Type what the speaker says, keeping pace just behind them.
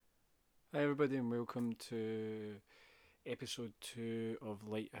Hi, everybody, and welcome to episode 2 of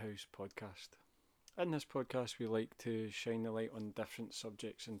Lighthouse Podcast. In this podcast, we like to shine the light on different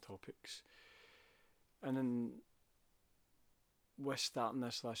subjects and topics. And then, with starting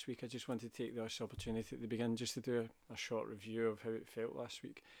this last week, I just wanted to take this opportunity at the beginning just to do a short review of how it felt last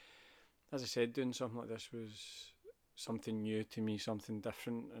week. As I said, doing something like this was something new to me, something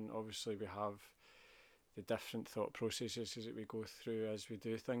different, and obviously, we have the different thought processes as we go through as we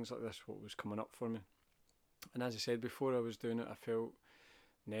do things like this, what was coming up for me. And as I said before I was doing it, I felt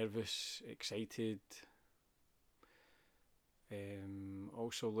nervous, excited,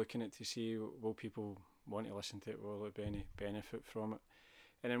 also looking at to see will people want to listen to it, will there be any benefit from it.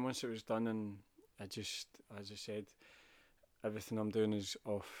 And then once it was done, and I just, as I said, everything I'm doing is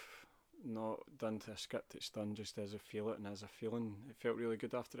off, not done to a script, it's done just as I feel it and as a feeling. It felt really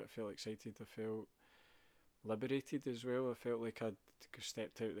good after it, I felt excited, I felt liberated as well. I felt like I'd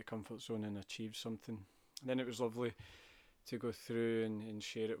stepped out of the comfort zone and achieved something. And then it was lovely to go through and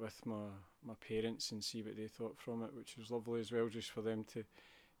share it with my parents and see what they thought from it, which was lovely as well, just for them to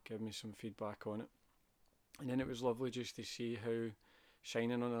give me some feedback on it. And then it was lovely just to see how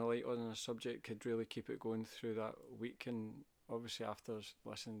shining on a light on a subject could really keep it going through that week. And obviously after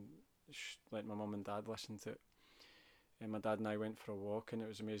listening, letting my mum and dad listen to it, and my dad and I went for a walk, and it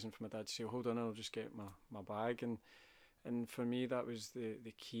was amazing for my dad to say, hold on, I'll just get my bag. And for me, that was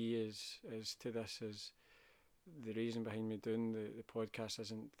the key is to this is the reason behind me doing the podcast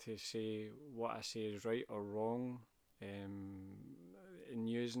isn't to say what I say is right or wrong. In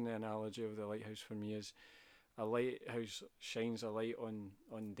using the analogy of the lighthouse, for me, is a lighthouse shines a light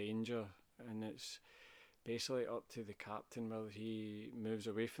on danger, and it's basically up to the captain whether he moves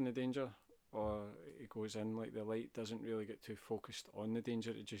away from the danger or it goes in. Like, the light doesn't really get too focused on the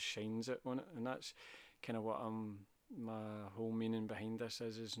danger, it just shines it on it. And that's kind of what my whole meaning behind this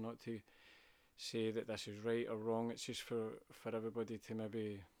is not to say that this is right or wrong. It's just for everybody to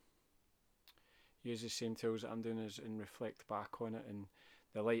maybe use the same tools that I'm doing and reflect back on it. And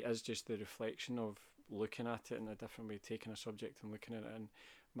the light is just the reflection of looking at it in a different way, taking a subject and looking at it. And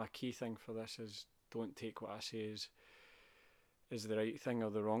my key thing for this is don't take what I say is the right thing or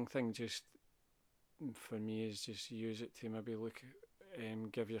the wrong thing. Just for me is just use it to maybe look,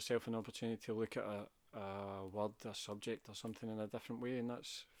 give yourself an opportunity to look at a word, a subject or something in a different way, and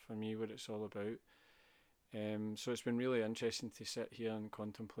that's for me what it's all about. So it's been really interesting to sit here and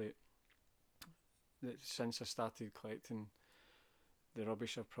contemplate that since I started collecting the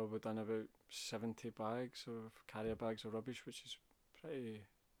rubbish. I've probably done about 70 bags of carrier bags of rubbish, which is pretty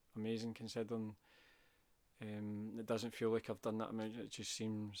amazing considering it doesn't feel like I've done that amount. It just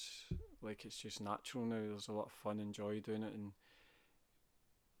seems like it's just natural now. There's a lot of fun and joy doing it,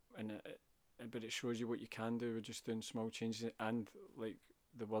 but it shows you what you can do with just doing small changes, and like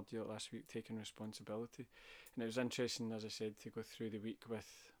the word you last week, taking responsibility. And it was interesting, as I said, to go through the week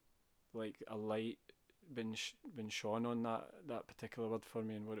with like a light been shone on that particular word for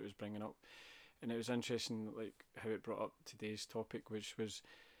me and what it was bringing up. And it was interesting like how it brought up today's topic, which was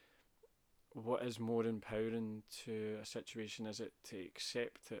what is more empowering to a situation? Is it to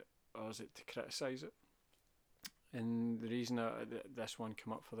accept it or is it to criticise it? And the reason this one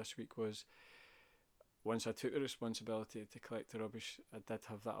came up for this week was once I took the responsibility to collect the rubbish, I did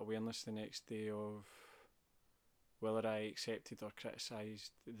have that awareness the next day of whether I accepted or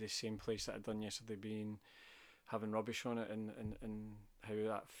criticised the same place that I'd done yesterday, being having rubbish on it, and how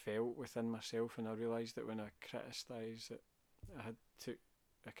that felt within myself. And I realised that when I criticised it,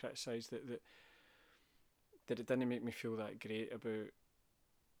 I criticised it, that it didn't make me feel that great about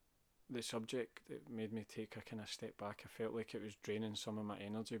the subject. It made me take a kind of step back. I felt like it was draining some of my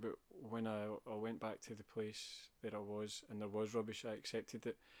energy. But when I went back to the place that I was and there was rubbish, I accepted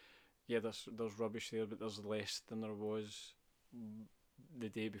it. Yeah, there's rubbish there, but there's less than there was the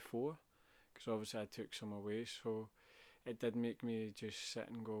day before, because obviously I took some away. So it did make me just sit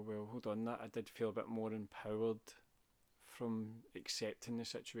and go, well, hold on, that I did feel a bit more empowered from accepting the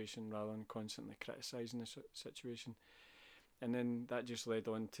situation rather than constantly criticising the situation. And then that just led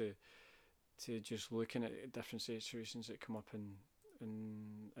on to just looking at different situations that come up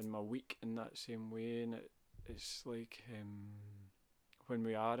in my week in that same way. And it's like when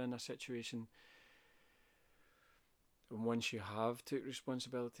we are in a situation, and once you have took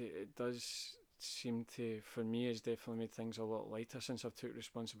responsibility, it does seem to, for me, has definitely made things a lot lighter since I've took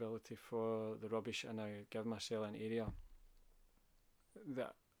responsibility for the rubbish and I give myself an area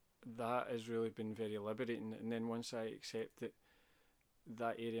that has really been very liberating. And then once I accept it,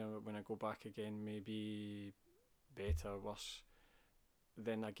 that area when I go back again may be better or worse,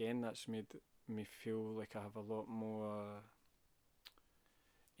 then again that's made me feel like I have a lot more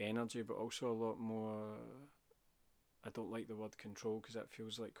energy, but also a lot more. I don't like the word control because that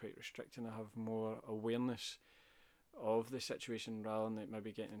feels like quite restricting. I have more awareness of the situation rather than it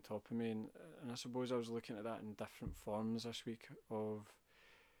maybe getting on top of me. And I suppose I was looking at that in different forms this week of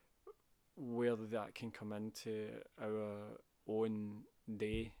where that can come into our own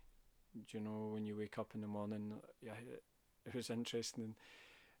day. Do you know, when you wake up in the morning? Yeah, it was interesting.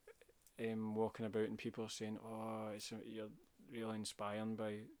 Walking about and people are saying, "Oh, you're really inspired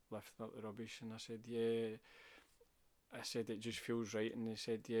by lifting up the rubbish," and I said, "Yeah." I said it just feels right, and they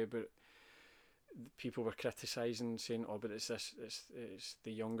said, "Yeah, but." People were criticising, saying, "Oh, but it's this, it's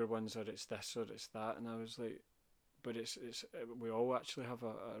the younger ones, or it's this, or it's that," and I was like, "But we all actually have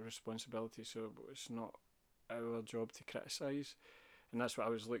a responsibility, so it's not our job to criticise." And that's what I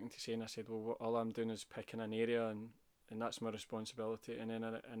was looking to say, and I said, "Well, all I'm doing is picking an area, and that's my responsibility, and then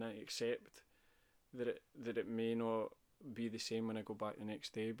I accept that it may not be the same when I go back the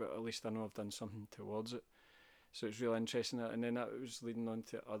next day, but at least I know I've done something towards it." So it's really interesting that, and then that was leading on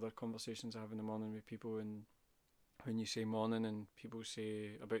to other conversations I have in the morning with people. And when you say morning and people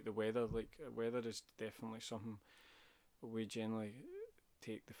say about the weather, like weather is definitely something we generally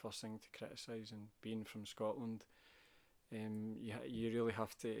take the first thing to criticise. And being from Scotland, you really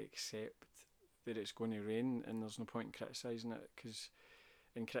have to accept that it's going to rain, and there's no point in criticising it, because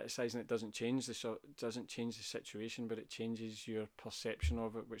in criticising it doesn't change the situation, but it changes your perception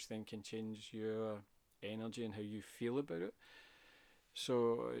of it, which then can change your energy and how you feel about it.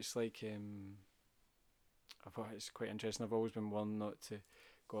 So it's like it's quite interesting. I've always been one not to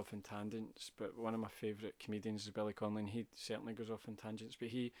go off on tangents, but one of my favourite comedians is Billy Connolly, and he certainly goes off on tangents, but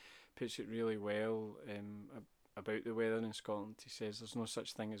he puts it really well about the weather in Scotland. He says there's no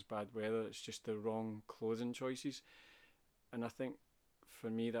such thing as bad weather, it's just the wrong clothing choices. And I think for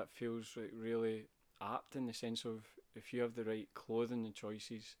me that feels like really apt, in the sense of, if you have the right clothing and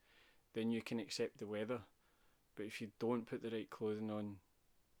choices, then you can accept the weather. But if you don't put the right clothing on,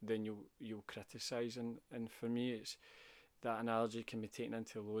 then you'll criticise. And for me, it's that analogy can be taken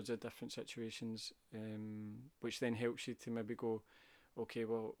into loads of different situations, which then helps you to maybe go, okay,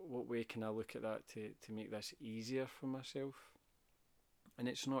 well, what way can I look at that to make this easier for myself? And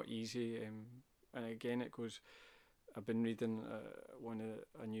it's not easy. And again, it goes. I've been reading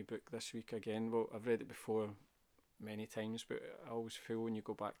a new book this week again. Well, I've read it before many times, but I always feel when you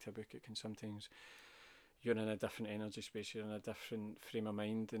go back to a book, it can sometimes, you're in a different energy space, you're in a different frame of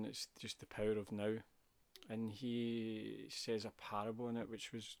mind, and it's just the power of now. And he says a parable in it,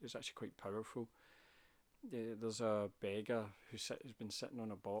 which is actually quite powerful. There's a beggar who's been sitting on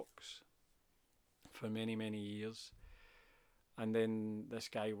a box for many, many years, and then this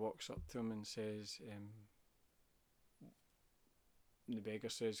guy walks up to him and says, the beggar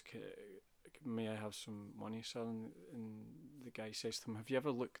says, "May I have some money, sir?" And the guy says to him, "Have you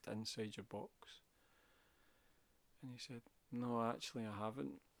ever looked inside your box?" And he said, "No, actually I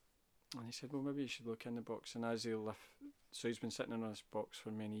haven't." And he said, "Well, maybe you should look in the box." And as he so he's been sitting in this box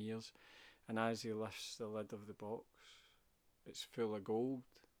for many years, and as he lifts the lid of the box, it's full of gold.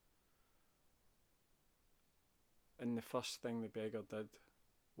 And the first thing the beggar did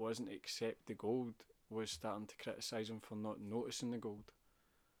wasn't accept the gold, was starting to criticise him for not noticing the gold.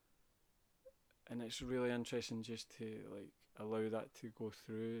 And it's really interesting just to like allow that to go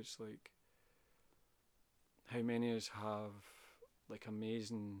through. It's like, how many of us have like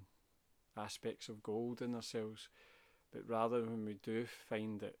amazing aspects of gold in ourselves, but rather when we do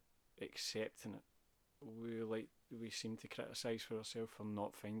find it, accepting it, we seem to criticise for ourselves for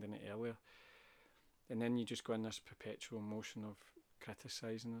not finding it earlier. And then you just go in this perpetual motion of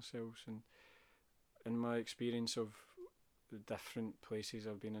criticising ourselves. And in my experience of the different places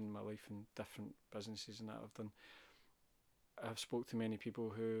I've been in my life and different businesses and that I've done, I've spoke to many people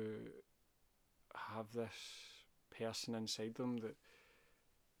who have this person inside them that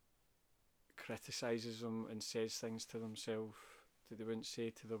criticises them and says things to themselves that they wouldn't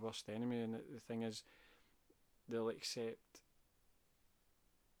say to their worst enemy. And the thing is, they'll accept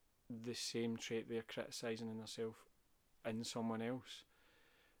the same trait they're criticising in themselves in someone else.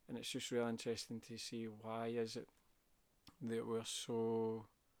 And it's just really interesting to see, why is it that we're so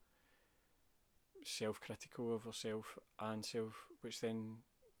self-critical of ourselves and which then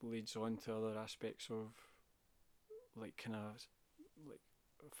leads on to other aspects of like kind of like,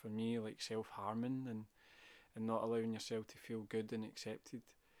 for me, like self-harming and not allowing yourself to feel good and accepted.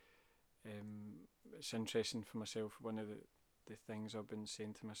 It's interesting for myself. One of the things I've been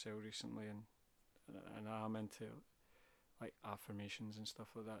saying to myself recently, and I'm into like affirmations and stuff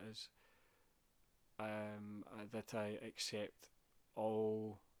like that, is that I accept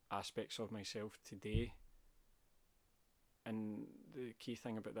all aspects of myself today And the key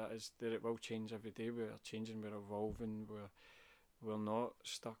thing about that is that it will change every day. We're changing, we're evolving, we're not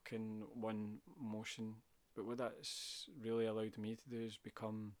stuck in one motion. But what that's really allowed me to do is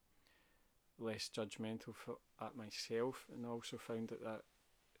become less judgmental at myself, and I also found that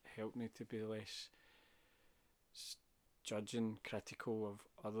helped me to be less judging, critical of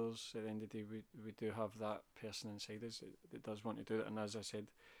others. At the end of the day, we do have that person inside us that does want to do it, and as I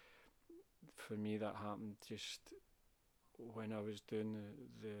said, for me that happened just when I was doing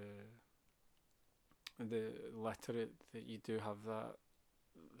the literate, that you do have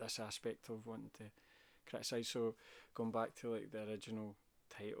this aspect of wanting to criticise. So going back to like the original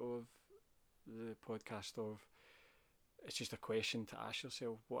title of the podcast, of it's just a question to ask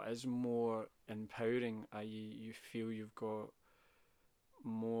yourself, what is more empowering, i.e. you feel you've got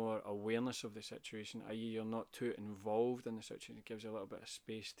more awareness of the situation, i.e. you're not too involved in the situation, it gives you a little bit of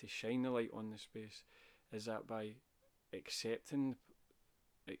space to shine the light on the space. Is that by accepting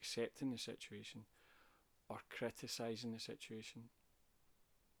the situation or criticising the situation?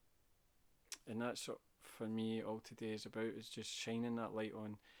 And that's what for me all today is about, is just shining that light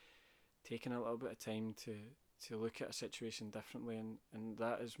on, taking a little bit of time to look at a situation differently, and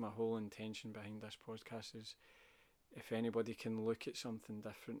that is my whole intention behind this podcast. Is if anybody can look at something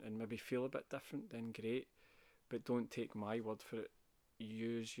different and maybe feel a bit different, then great, but don't take my word for it.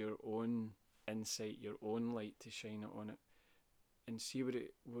 Use your own insight, your own light to shine it on it, and see where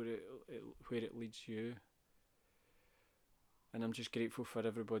it leads you. And I'm just grateful for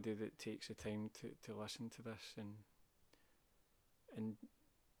everybody that takes the time to listen to this, and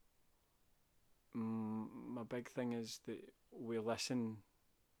my big thing is that we listen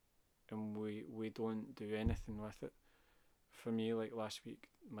and we don't do anything with it. For me, like last week,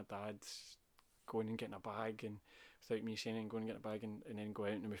 my dad's going and getting a bag, and without me saying it, and going and getting a bag, and then go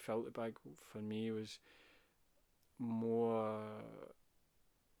out and we filled the bag, for me was more,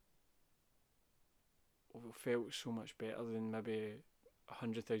 felt so much better than maybe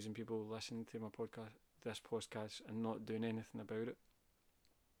 100,000 people listening to this podcast and not doing anything about it.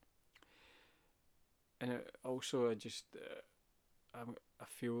 And it also, I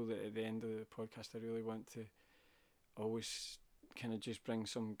feel that at the end of the podcast, I really want to always kind of just bring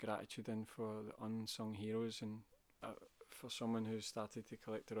some gratitude in for the unsung heroes, and for someone who's started to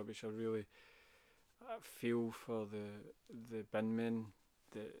collect the rubbish. I really feel for the bin men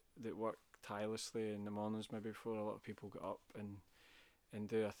that work tirelessly in the mornings, maybe before a lot of people get up and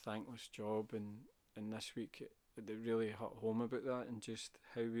do a thankless job. And this week it really hit home about that, and just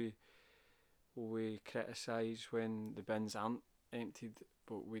how we criticise when the bins aren't emptied,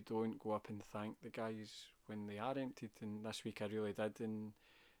 but we don't go up and thank the guys when they are emptied. And this week I really did, and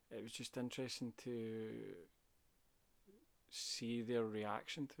it was just interesting to see their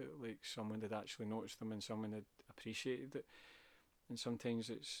reaction to it, like someone had actually noticed them and someone had appreciated it. And sometimes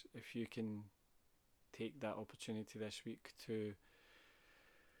it's, if you can take that opportunity this week to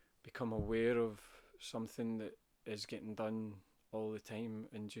become aware of something that is getting done all the time,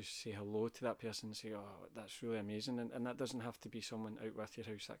 and just say hello to that person and say, oh, that's really amazing. And that doesn't have to be someone out with your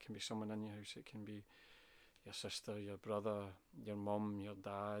house, that can be someone in your house, it can be your sister, your brother, your mum, your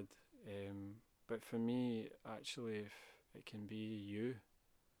dad. But for me, actually, if it can be you,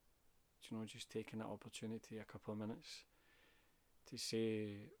 just taking that opportunity, a couple of minutes, to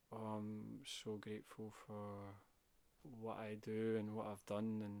say, oh, I'm so grateful for what I do and what I've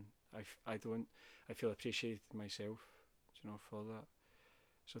done, and I feel appreciated myself, for that.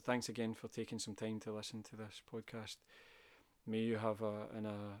 So thanks again for taking some time to listen to this podcast. May you have a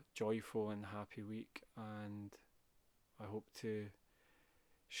joyful and happy week, and I hope to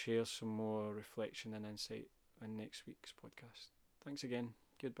share some more reflection and insight in next week's podcast. Thanks again.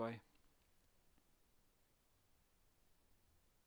 Goodbye.